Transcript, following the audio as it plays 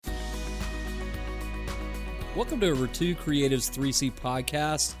Welcome to Ritu Creative's 3C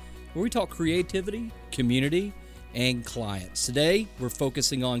podcast, where we talk creativity, community, and clients. Today, we're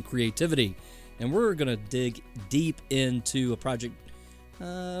focusing on creativity, and we're going to dig deep into a project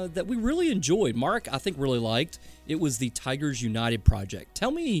that we really enjoyed. Mark, I think, really liked. It was the Tigers United project.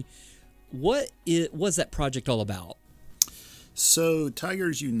 Tell me, what was that project all about? So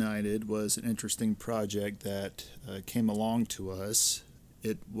Tigers United was an interesting project that came along to us.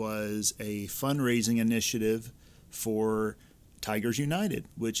 It was a fundraising initiative for Tigers United,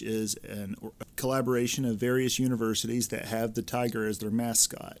 which is a collaboration of various universities that have the tiger as their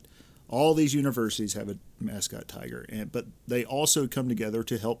mascot. All these universities have a mascot tiger, but they also come together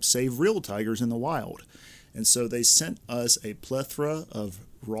to help save real tigers in the wild. And so they sent us a plethora of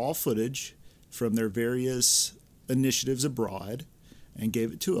raw footage from their various initiatives abroad and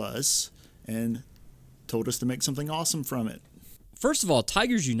gave it to us and told us to make something awesome from it. First of all,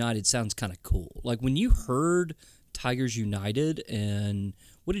 Tigers United sounds kind of cool. Like when you heard Tigers United, and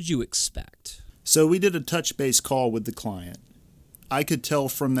what did you expect? So we did a touch-base call with the client. I could tell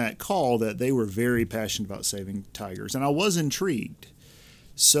from that call that they were very passionate about saving tigers, and I was intrigued.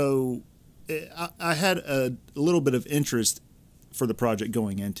 So I had a little bit of interest for the project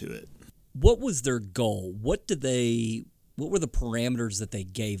going into it. What was their goal? What were the parameters that they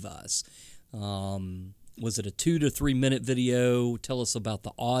gave us? Was it a 2 to 3 minute video? Tell us about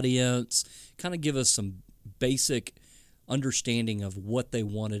the audience. Kind of give us some basic understanding of what they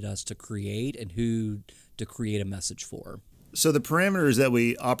wanted us to create and who to create a message for. So the parameters that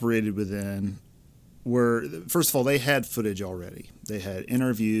we operated within were, first of all, they had footage already. They had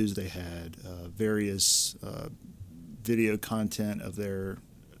interviews. They had various video content of their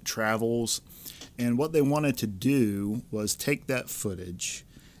travels. And what they wanted to do was take that footage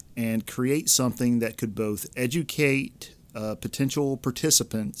and create something that could both educate potential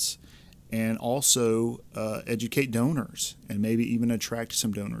participants and also educate donors and maybe even attract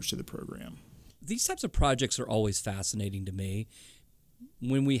some donors to the program. These types of projects are always fascinating to me.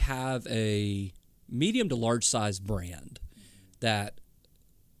 When we have a medium to large size brand that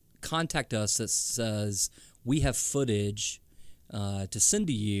contact us that says, we have footage to send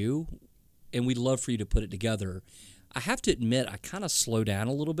to you and we'd love for you to put it together, I have to admit, I kind of slow down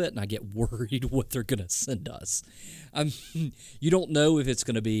a little bit and I get worried what they're going to send us. You don't know if it's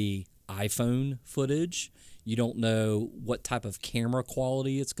going to be iPhone footage. You don't know what type of camera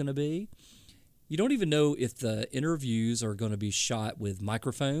quality it's going to be. You don't even know if the interviews are going to be shot with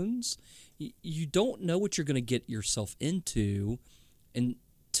microphones. You don't know what you're going to get yourself into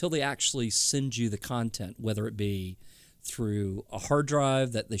until they actually send you the content, whether it be through a hard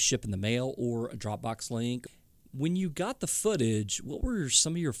drive that they ship in the mail or a Dropbox link. When you got the footage, what were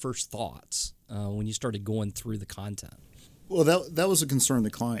some of your first thoughts when you started going through the content? Well, that was a concern the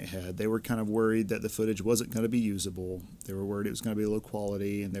client had. They were kind of worried that the footage wasn't going to be usable. They were worried it was going to be low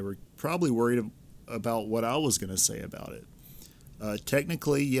quality, and they were probably worried about what I was going to say about it.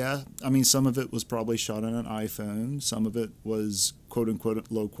 Technically, yeah. I mean, some of it was probably shot on an iPhone. Some of it was quote-unquote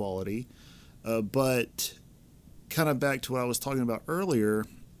low quality. But kind of back to what I was talking about earlier,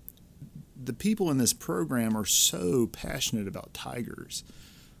 the people in this program are so passionate about tigers.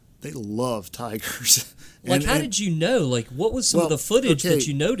 They love tigers. How did you know? Like, what was some of the footage that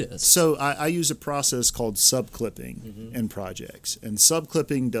you noticed? So I use a process called subclipping in projects. And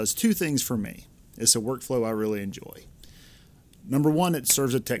subclipping does two things for me. It's a workflow I really enjoy. Number one, it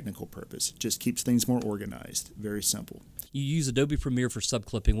serves a technical purpose. It just keeps things more organized. Very simple. You use Adobe Premiere for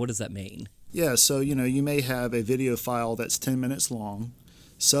subclipping. What does that mean? Yeah, so you may have a video file that's 10 minutes long.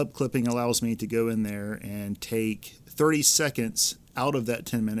 Subclipping allows me to go in there and take 30 seconds out of that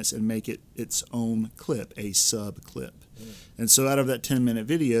 10 minutes and make it its own clip, a subclip. And so out of that 10-minute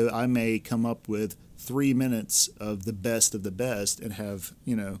video, I may come up with 3 minutes of the best and have,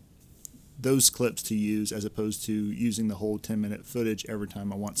 those clips to use as opposed to using the whole 10-minute footage every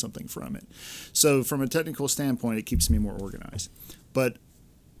time I want something from it. So from a technical standpoint, it keeps me more organized. But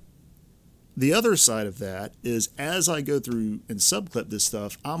the other side of that is as I go through and subclip this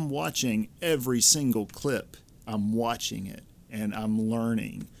stuff, I'm watching every single clip. I'm watching it, and I'm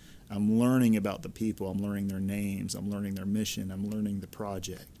learning. I'm learning about the people. I'm learning their names. I'm learning their mission. I'm learning the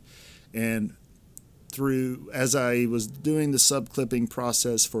project. And as I was doing the subclipping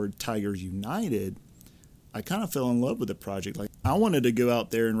process for Tigers United, I kind of fell in love with the project. Like, I wanted to go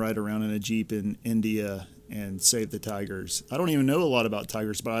out there and ride around in a Jeep in India and save the tigers. I don't even know a lot about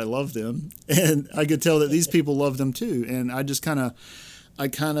tigers, but I love them. And I could tell that these people love them too. And I just kind of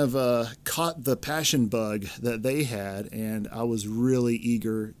caught the passion bug that they had, and I was really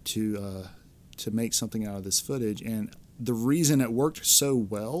eager to make something out of this footage. And the reason it worked so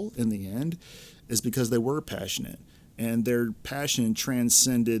well in the end is because they were passionate, and their passion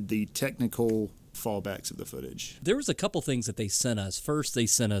transcended the technical fallbacks of the footage. There was a couple things that they sent us. First, they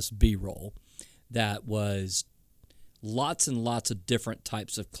sent us B-roll that was lots and lots of different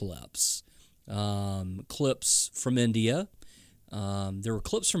types of clips. Clips from India. There were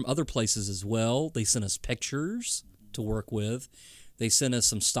clips from other places as well. They sent us pictures to work with. They sent us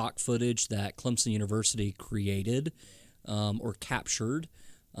some stock footage that Clemson University created or captured,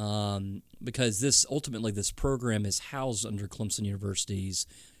 because this program is housed under Clemson University's,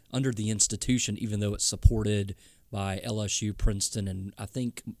 under the institution, even though it's supported by LSU, Princeton, and I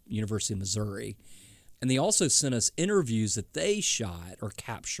think University of Missouri. And they also sent us interviews that they shot or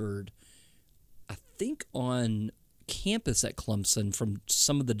captured, I think, on campus at Clemson from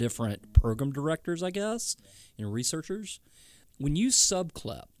some of the different program directors, I guess, and researchers. When you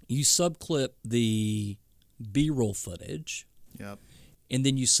subclip the B-roll footage. Yep. And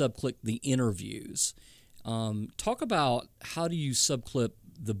then you subclip the interviews. Talk about, how do you subclip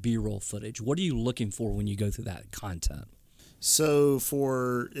the B-roll footage? What are you looking for when you go through that content? So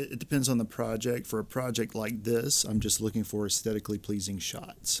it depends on the project. For a project like this, I'm just looking for aesthetically pleasing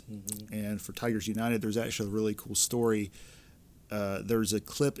shots. Mm-hmm. And for Tigers United, there's actually a really cool story. There's a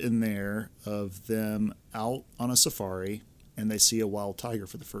clip in there of them out on a safari, and they see a wild tiger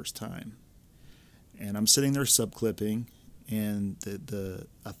for the first time. And I'm sitting there subclipping, and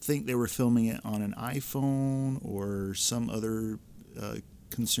I think they were filming it on an iPhone or some other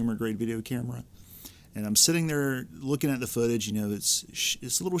consumer-grade video camera. And I'm sitting there looking at the footage. You know, it's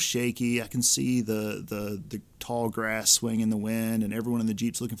a little shaky. I can see the tall grass swing in the wind, and everyone in the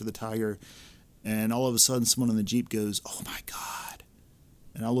Jeep's looking for the tiger. And all of a sudden, someone in the Jeep goes, "Oh my God!"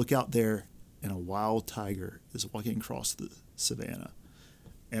 And I look out there, and a wild tiger is walking across the savannah.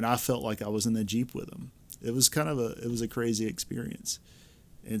 And I felt like I was in the Jeep with him. It was a crazy experience.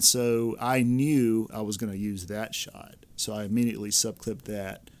 And so I knew I was going to use that shot. So I immediately subclipped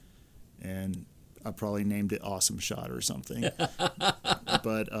that, and I probably named it Awesome Shot or something.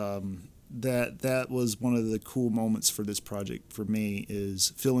 But that was one of the cool moments for this project for me,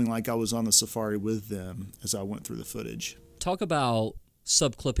 is feeling like I was on the safari with them as I went through the footage. Talk about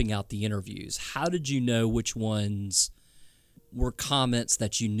subclipping out the interviews. How did you know which ones were comments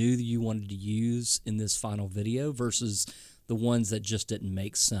that you knew that you wanted to use in this final video versus the ones that just didn't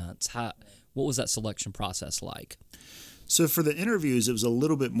make sense? What was that selection process like? So for the interviews, it was a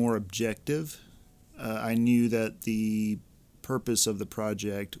little bit more objective. I knew that the purpose of the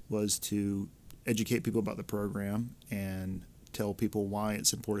project was to educate people about the program and tell people why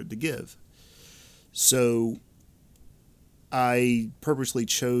it's important to give. So I purposely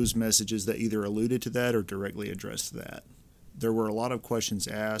chose messages that either alluded to that or directly addressed that. There were a lot of questions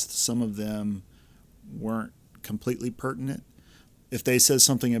asked. Some of them weren't completely pertinent. If they said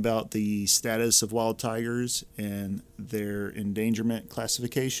something about the status of wild tigers and their endangerment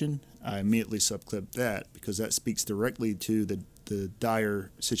classification, I immediately subclipped that, because that speaks directly to the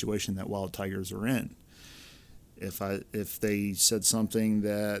dire situation that wild tigers are in. If they said something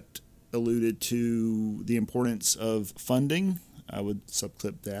that alluded to the importance of funding, I would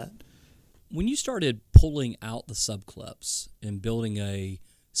subclip that. When you started pulling out the subclips and building a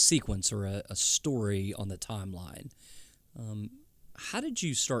sequence or a story on the timeline, how did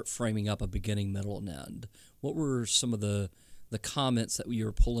you start framing up a beginning, middle, and end? What were some of the comments that you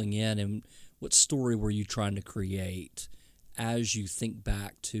were pulling in, and what story were you trying to create as you think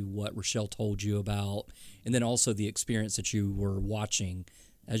back to what Rochelle told you about, and then also the experience that you were watching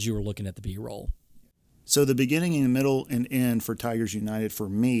as you were looking at the B-roll? So the beginning and middle and end for Tigers United for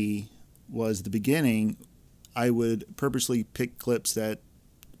me was the beginning. I would purposely pick clips that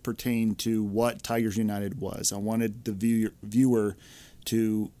pertain to what Tigers United was. I wanted the viewer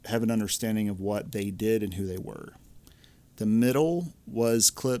to have an understanding of what they did and who they were. The middle was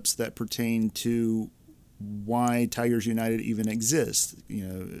clips that pertained to why Tigers United even exists. You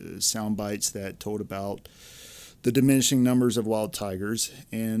know, sound bites that told about the diminishing numbers of wild tigers.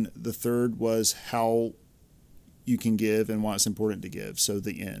 And the third was how you can give and why it's important to give. So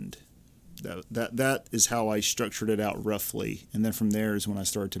the end. That is how I structured it out roughly. And then from there is when I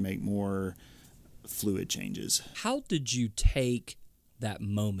started to make more fluid changes. How did you take that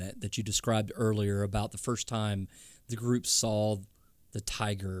moment that you described earlier about the first time the group saw the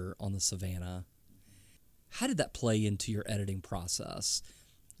tiger on the savannah? How did that play into your editing process?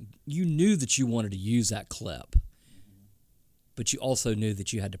 You knew that you wanted to use that clip, but you also knew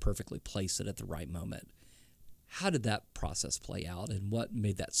that you had to perfectly place it at the right moment. How did that process play out, and what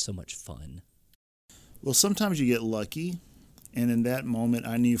made that so much fun? Well, sometimes you get lucky, and in that moment,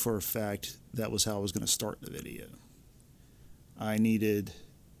 I knew for a fact that was how I was going to start the video.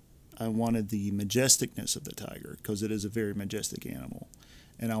 I wanted the majesticness of the tiger because it is a very majestic animal.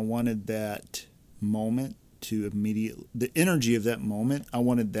 And I wanted that moment the energy of that moment, I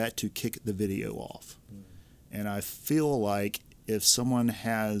wanted that to kick the video off. And I feel like if someone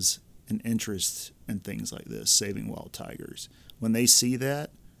has an interest in things like this, saving wild tigers, when they see that,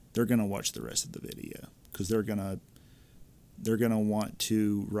 they're going to watch the rest of the video because they're going to want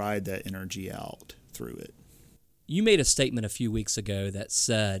to ride that energy out through it. You made a statement a few weeks ago that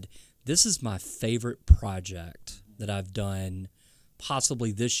said, "This is my favorite project that I've done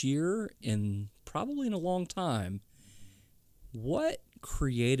possibly this year and probably in a long time." What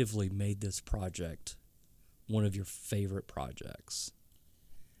creatively made this project one of your favorite projects?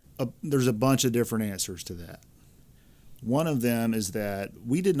 There's a bunch of different answers to that. One of them is that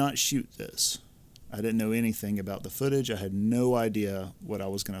we did not shoot this. I didn't know anything about the footage. I had no idea what I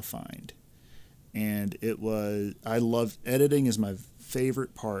was going to find. And I love editing is my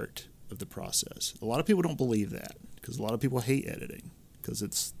favorite part of the process. A lot of people don't believe that because a lot of people hate editing because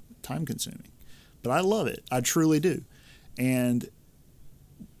it's time consuming. But I love it. I truly do. And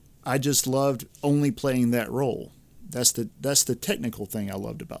I just loved only playing that role. That's the technical thing I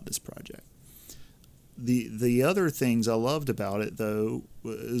loved about this project. The other things I loved about it, though,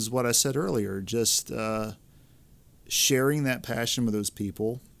 is what I said earlier, just sharing that passion with those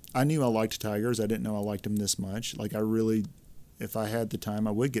people. I knew I liked tigers. I didn't know I liked them this much. Like, if I had the time,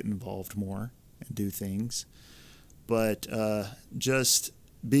 I would get involved more and do things. But just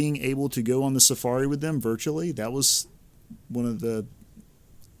being able to go on the safari with them virtually, that was one of the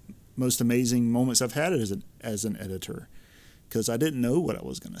most amazing moments I've had as an editor, because I didn't know what I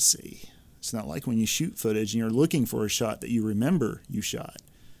was going to see. It's not like when you shoot footage and you're looking for a shot that you remember you shot.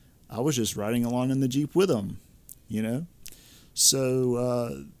 I was just riding along in the Jeep with them, you know?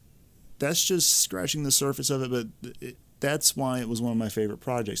 So that's just scratching the surface of it, but that's why it was one of my favorite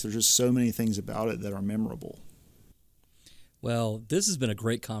projects. There's just so many things about it that are memorable. Well, this has been a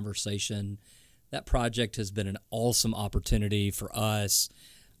great conversation. That project has been an awesome opportunity for us.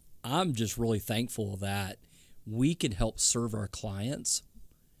 I'm just really thankful that we can help serve our clients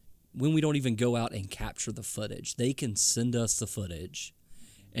when we don't even go out and capture the footage. They can send us the footage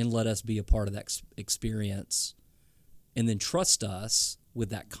and let us be a part of that experience, and then trust us with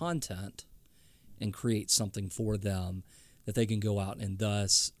that content and create something for them that they can go out and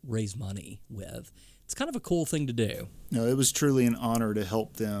thus raise money with. It's kind of a cool thing to do. No, it was truly an honor to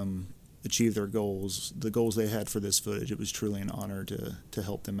help them achieve their goals, the goals they had for this footage. It was truly an honor to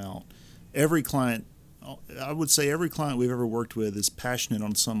help them out. Every client, I would say every client we've ever worked with is passionate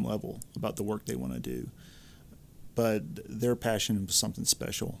on some level about the work they want to do, but their passion was something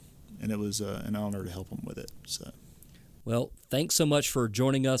special, and it was an honor to help them with it. So, well, thanks so much for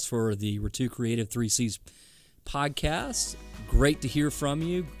joining us for the Ratu Creative 3Cs podcast. Great to hear from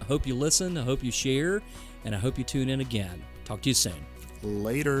you. I hope you listen. I hope you share, and I hope you tune in again. Talk to you soon.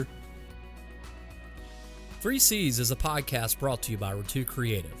 Later. 3Cs is a podcast brought to you by Ratu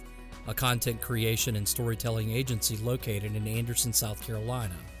Creative, a content creation and storytelling agency located in Anderson, South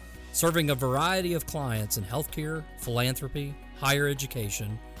Carolina, serving a variety of clients in healthcare, philanthropy, higher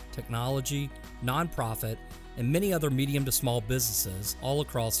education, technology, nonprofit, and many other medium to small businesses all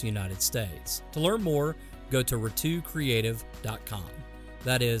across the United States. To learn more, go to RatuCreative.com.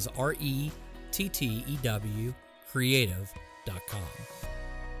 That is RETTEW creative.com.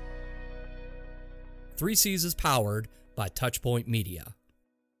 3Cs is powered by Touchpoint Media.